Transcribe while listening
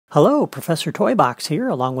Hello, Professor Toybox here,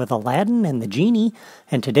 along with Aladdin and the Genie,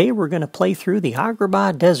 and today we're going to play through the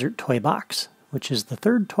Agrabah Desert Toy Box, which is the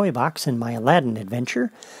third toy box in my Aladdin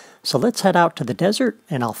adventure. So let's head out to the desert,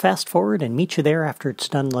 and I'll fast forward and meet you there after it's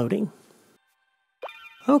done loading.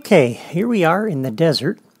 Okay, here we are in the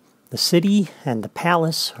desert. The city and the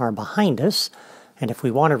palace are behind us, and if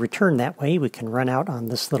we want to return that way, we can run out on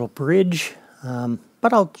this little bridge,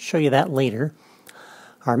 but I'll show you that later.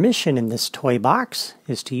 Our mission in this toy box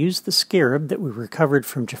is to use the scarab that we recovered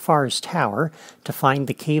from Jafar's tower to find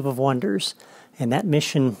the Cave of Wonders, and that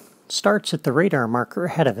mission starts at the radar marker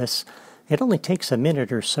ahead of us. It only takes a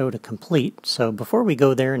minute or so to complete, so before we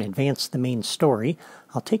go there and advance the main story,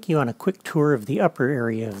 I'll take you on a quick tour of the upper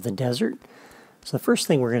area of the desert. So the first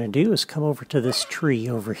thing we're going to do is come over to this tree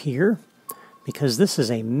over here, because this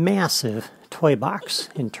is a massive toy box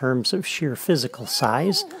in terms of sheer physical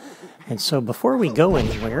size. And so before we go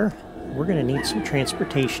anywhere, we're going to need some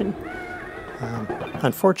transportation.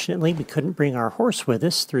 Unfortunately, we couldn't bring our horse with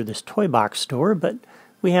us through this toy box door, but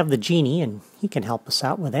we have the Genie, and he can help us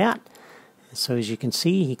out with that. So as you can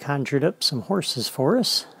see, he conjured up some horses for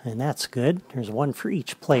us, and that's good. There's one for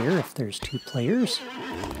each player if there's two players.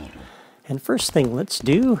 And first thing let's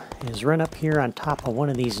do is run up here on top of one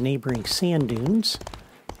of these neighboring sand dunes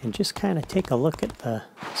and just kind of take a look at the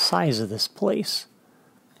size of this place.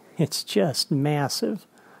 It's just massive.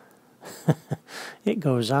 It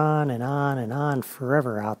goes on and on and on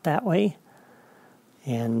forever out that way.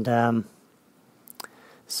 And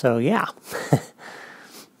so yeah.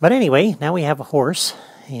 But anyway, now we have a horse.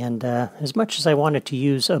 And as much as I wanted to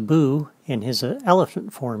use Abu in his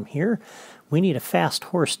elephant form here, we need a fast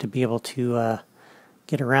horse to be able to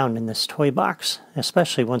get around in this toy box,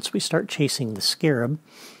 especially once we start chasing the scarab.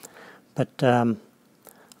 But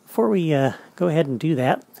before we go ahead and do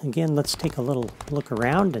that, again, let's take a little look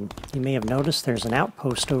around, and you may have noticed there's an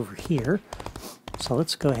outpost over here. So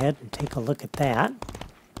let's go ahead and take a look at that.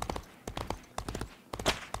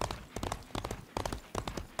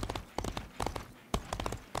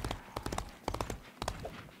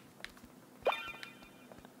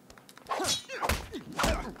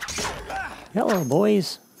 Hello,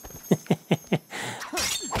 boys.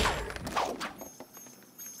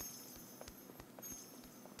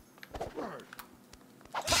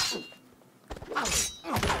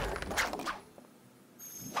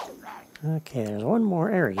 Okay, there's one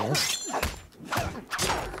more area.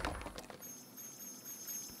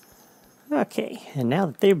 Okay, and now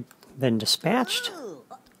that they've been dispatched,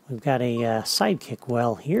 we've got a sidekick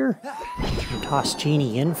well here. We'll toss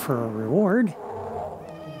Genie in for a reward.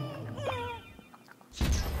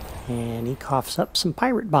 And he coughs up some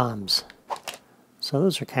pirate bombs. So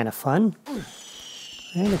those are kind of fun.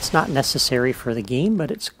 And it's not necessary for the game,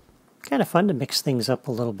 but it's kind of fun to mix things up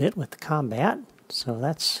a little bit with the combat. So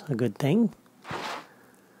that's a good thing.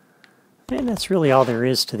 And that's really all there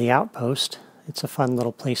is to the outpost. It's a fun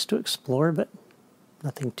little place to explore, but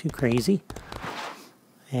nothing too crazy.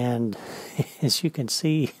 And as you can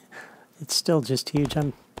see, it's still just huge.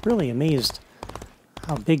 I'm really amazed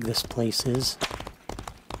how big this place is.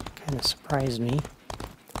 Kind of surprised me.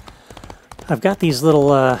 I've got these little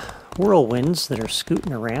whirlwinds that are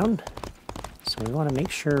scooting around. So we want to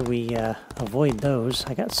make sure we avoid those.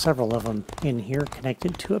 I got several of them in here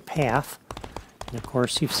connected to a path. And of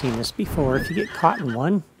course, you've seen this before. If you get caught in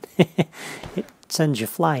one, it sends you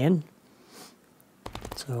flying.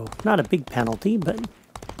 So not a big penalty, but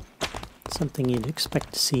something you'd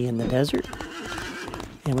expect to see in the desert.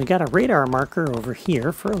 And we got a radar marker over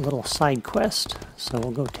here for a little side quest. So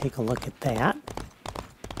we'll go take a look at that.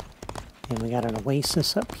 And we got an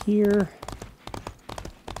oasis up here.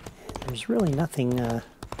 There's really nothing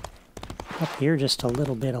up here, just a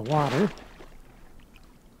little bit of water.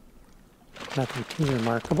 Nothing too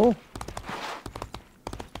remarkable.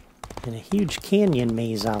 And a huge canyon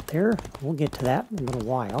maze out there. We'll get to that in a little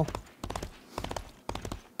while.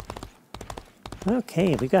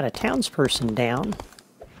 Okay, we got a townsperson down.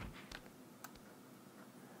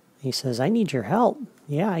 He says, I need your help.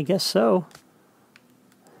 Yeah, I guess so.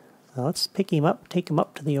 So let's pick him up, take him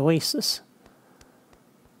up to the oasis.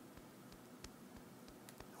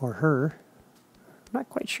 Or her. I'm not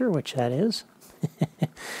quite sure which that is.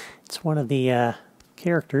 It's one of the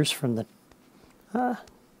characters from the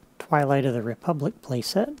Twilight of the Republic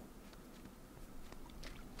playset.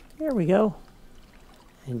 There we go.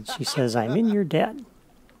 And she says, I'm in your debt.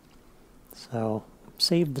 So,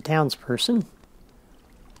 saved the townsperson.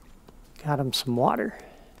 Got him some water.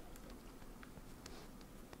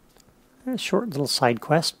 A short little side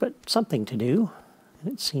quest, but something to do.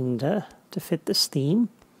 And it seemed to fit this theme.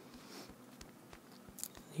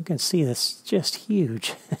 You can see this is just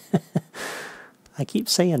huge. I keep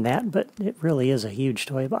saying that, but it really is a huge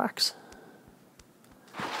toy box.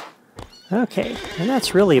 Okay, and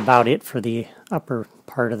that's really about it for the upper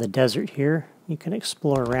part of the desert here. You can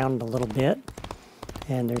explore around a little bit,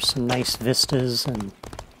 and there's some nice vistas and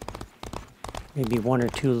maybe one or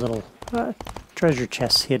two little treasure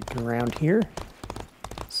chests hidden around here.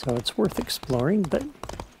 So it's worth exploring, but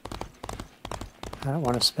I don't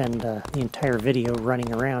want to spend the entire video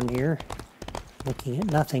running around here looking at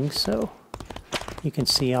nothing, so you can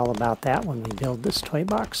see all about that when we build this toy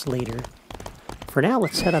box later. For now,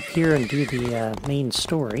 let's head up here and do the main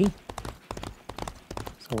story.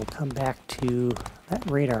 So we'll come back to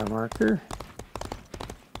that radar marker.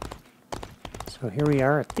 So here we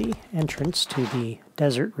are at the entrance to the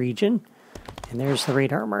desert region, and there's the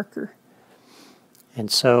radar marker.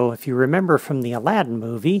 And so if you remember from the Aladdin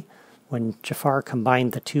movie, when Jafar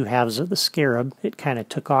combined the two halves of the scarab, it kind of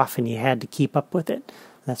took off and you had to keep up with it.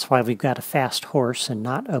 That's why we've got a fast horse and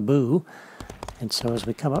not Abu. And so as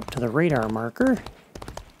we come up to the radar marker,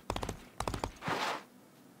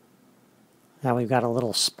 now we've got a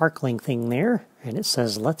little sparkling thing there, and it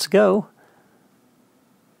says, "Let's go."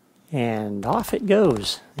 And off it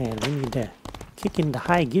goes. And we need to kick into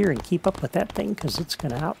high gear and keep up with that thing because it's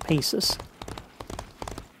going to outpace us.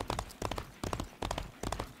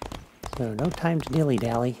 So no time to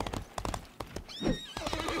dilly-dally.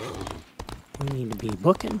 We need to be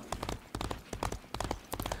booking.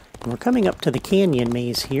 And we're coming up to the canyon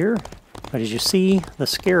maze here, but as you see, the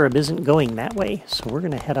scarab isn't going that way, so we're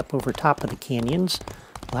going to head up over top of the canyons.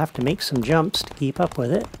 We'll have to make some jumps to keep up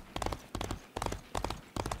with it.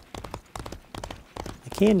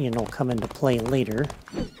 The canyon will come into play later.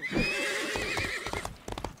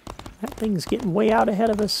 That thing's getting way out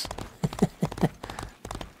ahead of us.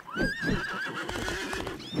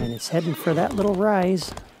 And it's heading for that little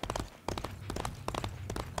rise.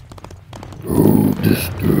 Who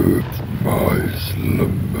disturbs my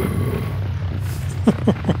slumber?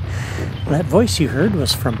 That voice you heard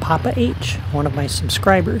was from Papa H, one of my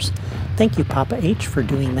subscribers. Thank you, Papa H, for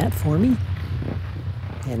doing that for me.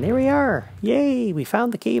 And there we are. Yay, we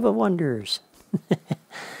found the Cave of Wonders.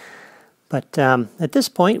 But at this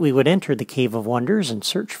point, we would enter the Cave of Wonders and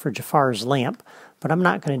search for Jafar's lamp. But I'm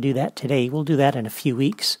not going to do that today. We'll do that in a few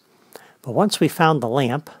weeks. But once we found the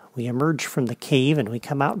lamp, we emerge from the cave and we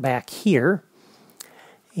come out back here.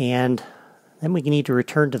 And then we need to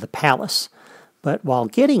return to the palace. But while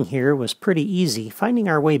getting here was pretty easy, finding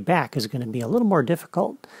our way back is going to be a little more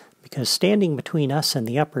difficult because standing between us and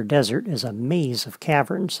the upper desert is a maze of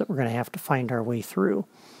caverns that we're going to have to find our way through.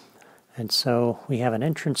 And so we have an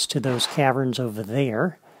entrance to those caverns over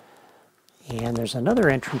there. And there's another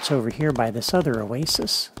entrance over here by this other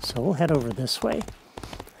oasis. So we'll head over this way.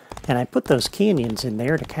 And I put those canyons in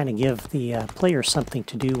there to kind of give the player something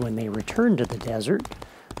to do when they return to the desert.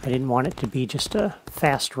 I didn't want it to be just a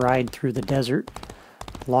fast ride through the desert,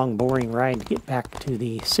 long boring ride to get back to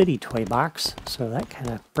the city toy box. So that kind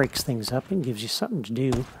of breaks things up and gives you something to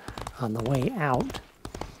do on the way out.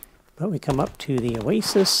 But we come up to the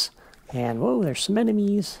oasis and whoa, there's some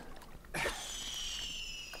enemies.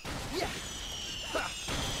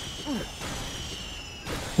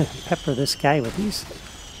 Pepper this guy with these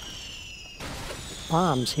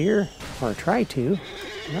bombs here, or try to.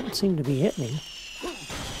 They don't seem to be hitting him.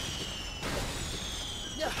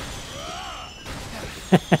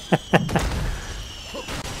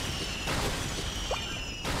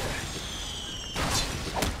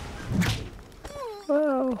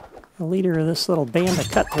 Whoa, the leader of this little band of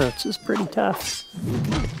cutthroats is pretty tough.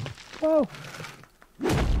 Whoa.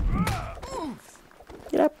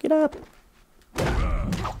 Get up, get up.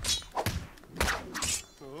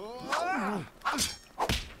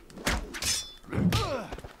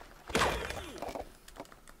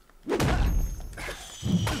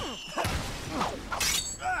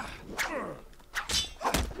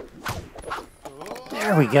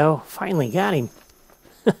 There we go. Finally got him.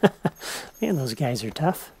 Man, those guys are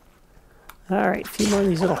tough. Alright, a few more of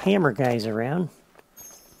these little hammer guys around.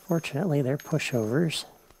 Fortunately, they're pushovers.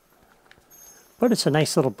 But it's a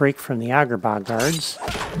nice little break from the Agrabah guards.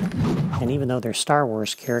 And even though they're Star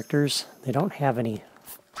Wars characters, they don't have any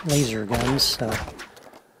laser guns, so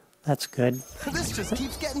that's good. This just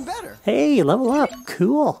keeps getting better. Hey, level up.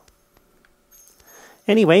 Cool.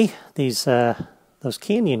 Anyway, these those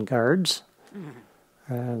canyon guards,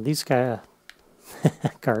 these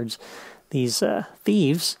guards, these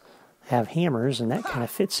thieves have hammers, and that kind of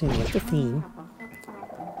fits in with the theme.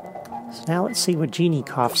 So now let's see what Genie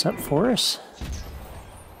coughs up for us.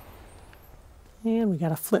 And we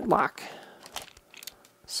got a flintlock.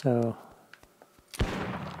 So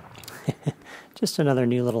Just another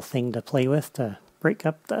new little thing to play with to break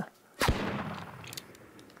up the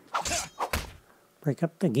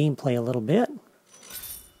gameplay a little bit.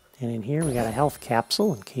 And in here we got a health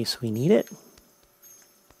capsule in case we need it.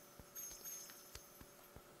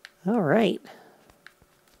 All right.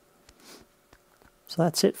 So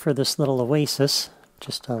that's it for this little oasis.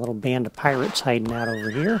 Just a little band of pirates hiding out over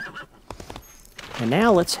here. And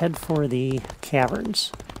now let's head for the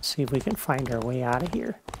caverns. See if we can find our way out of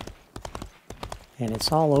here. And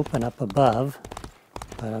it's all open up above.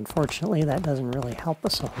 But unfortunately that doesn't really help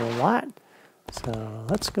us a whole lot. So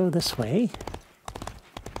let's go this way.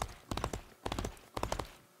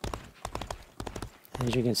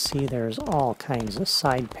 As you can see, there's all kinds of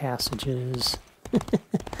side passages.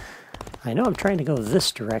 I know I'm trying to go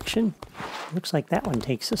this direction. Looks like that one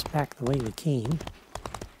takes us back the way we came.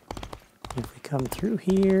 If we come through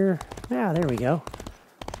here, there we go.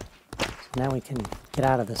 So now we can get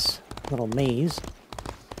out of this little maze.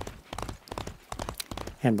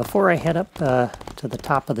 And before I head up to the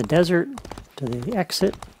top of the desert, to the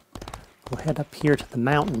exit, we'll head up here to the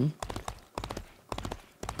mountain.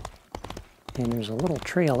 And there's a little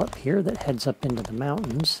trail up here that heads up into the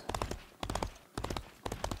mountains.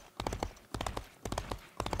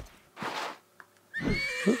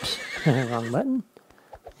 Oops, wrong button.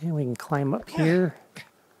 And we can climb up here.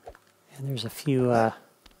 And there's a few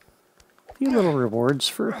little rewards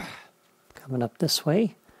for coming up this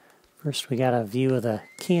way. First we got a view of the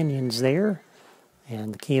canyons there.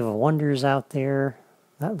 And the Cave of Wonders out there.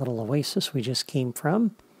 That little oasis we just came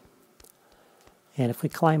from. And if we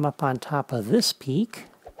climb up on top of this peak,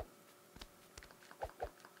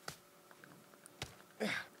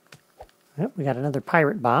 we got another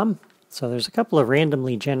pirate bomb. So there's a couple of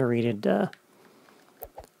randomly generated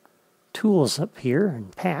tools up here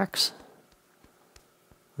and packs,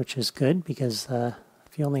 which is good because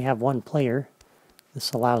if you only have one player,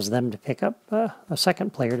 this allows them to pick up, a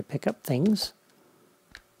second player to pick up things.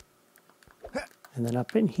 And then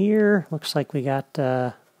up in here, looks like we got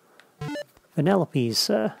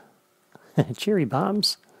Vanellope's cherry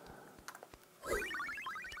bombs.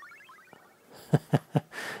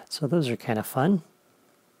 So those are kind of fun.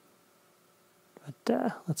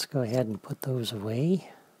 But let's go ahead and put those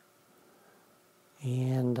away.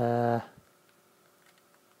 And there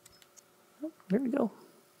we go.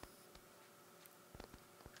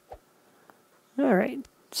 All right,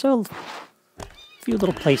 so a few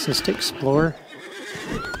little places to explore.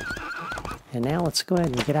 And now let's go ahead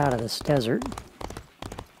and get out of this desert.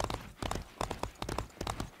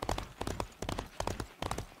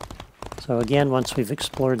 So again, once we've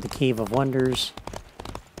explored the Cave of Wonders,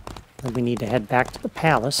 then we need to head back to the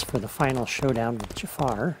palace for the final showdown with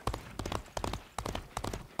Jafar.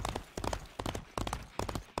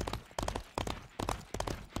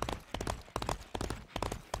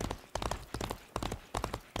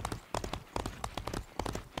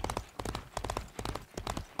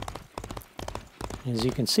 As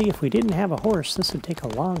you can see, if we didn't have a horse, this would take a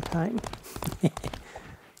long time.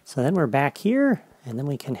 So then we're back here, and then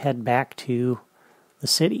we can head back to the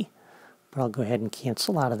city. But I'll go ahead and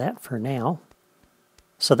cancel out of that for now.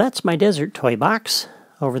 So that's my desert toy box.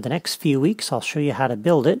 Over the next few weeks, I'll show you how to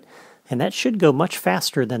build it. And that should go much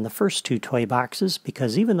faster than the first two toy boxes,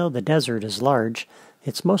 because even though the desert is large,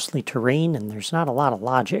 it's mostly terrain and there's not a lot of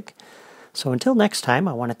logic. So until next time,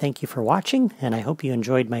 I want to thank you for watching, and I hope you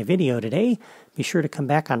enjoyed my video today. Be sure to come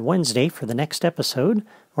back on Wednesday for the next episode,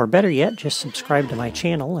 or better yet, just subscribe to my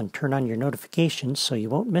channel and turn on your notifications so you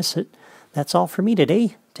won't miss it. That's all for me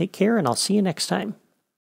today. Take care, and I'll see you next time.